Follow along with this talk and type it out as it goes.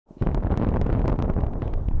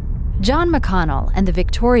John McConnell and the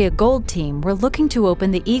Victoria Gold team were looking to open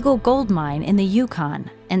the Eagle Gold Mine in the Yukon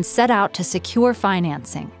and set out to secure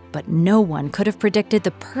financing, but no one could have predicted the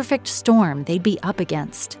perfect storm they'd be up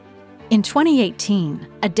against. In 2018,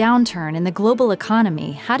 a downturn in the global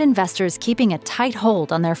economy had investors keeping a tight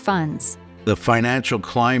hold on their funds. The financial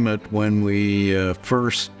climate when we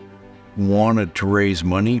first wanted to raise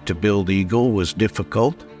money to build Eagle was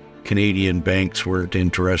difficult. Canadian banks weren't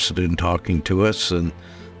interested in talking to us, and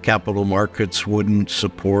capital markets wouldn't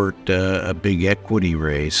support a big equity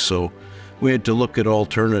raise, so we had to look at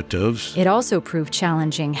alternatives. It also proved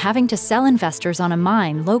challenging having to sell investors on a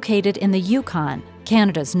mine located in the Yukon,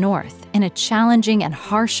 Canada's north, in a challenging and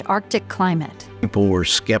harsh Arctic climate. People were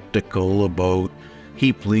skeptical about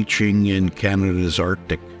heap leaching in Canada's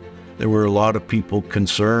Arctic. There were a lot of people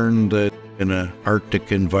concerned that in an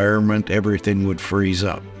Arctic environment, everything would freeze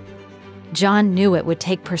up. John knew it would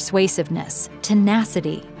take persuasiveness,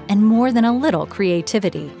 tenacity, and more than a little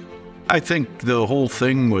creativity. I think the whole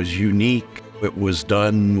thing was unique. It was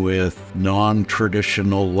done with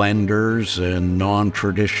non-traditional lenders and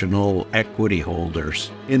non-traditional equity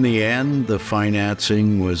holders. In the end, the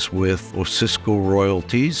financing was with Osisko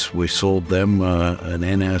Royalties. We sold them an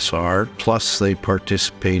NSR, plus they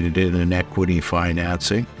participated in an equity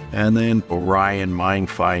financing. And then Orion Mine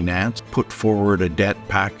Finance put forward a debt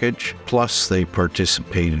package, plus they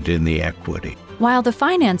participated in the equity. While the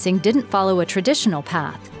financing didn't follow a traditional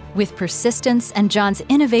path, with persistence and John's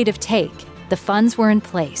innovative take, the funds were in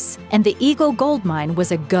place, and the Eagle Gold Mine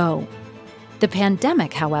was a go. The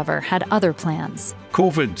pandemic, however, had other plans.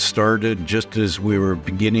 COVID started just as we were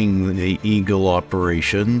beginning the Eagle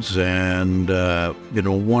operations, and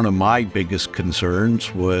one of my biggest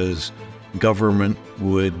concerns was government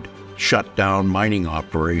would shut down mining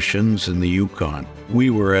operations in the Yukon. We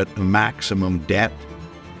were at maximum debt,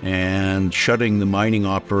 and shutting the mining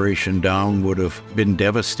operation down would have been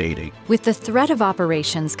devastating. With the threat of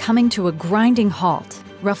operations coming to a grinding halt,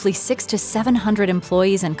 roughly 600 to 700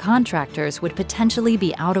 employees and contractors would potentially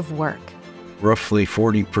be out of work. Roughly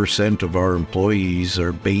 40% of our employees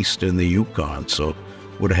are based in the Yukon, so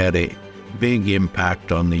would have had a big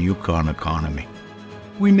impact on the Yukon economy.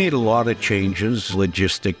 We made a lot of changes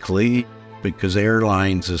logistically because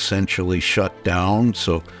airlines essentially shut down,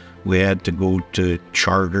 so we had to go to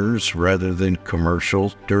charters rather than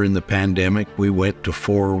commercial. During the pandemic, we went to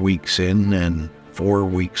 4 weeks in and 4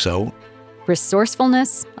 weeks out.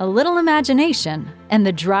 Resourcefulness, a little imagination, and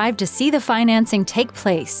the drive to see the financing take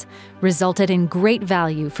place resulted in great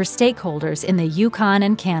value for stakeholders in the Yukon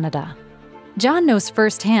and Canada. John knows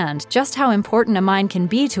firsthand just how important a mine can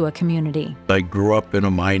be to a community. I grew up in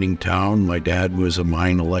a mining town. My dad was a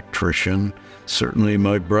mine electrician. Certainly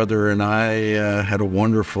my brother and I had a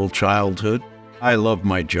wonderful childhood. I love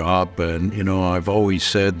my job, and I've always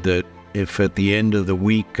said that if at the end of the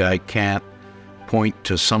week I can't point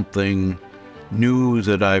to something new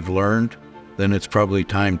that I've learned, then it's probably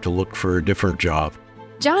time to look for a different job.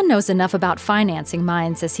 John knows enough about financing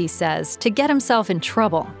mines, as he says, to get himself in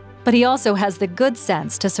trouble. But he also has the good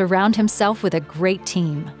sense to surround himself with a great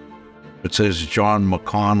team. It says John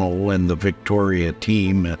McConnell and the Victoria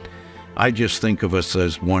team, and I just think of us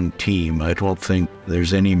as one team. I don't think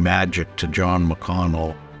there's any magic to John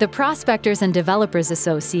McConnell. The Prospectors and Developers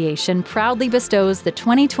Association proudly bestows the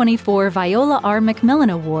 2024 Viola R.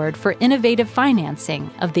 MacMillan Award for Innovative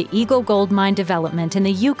Financing of the Eagle Gold Mine development in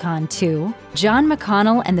the Yukon to John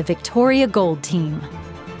McConnell and the Victoria Gold team.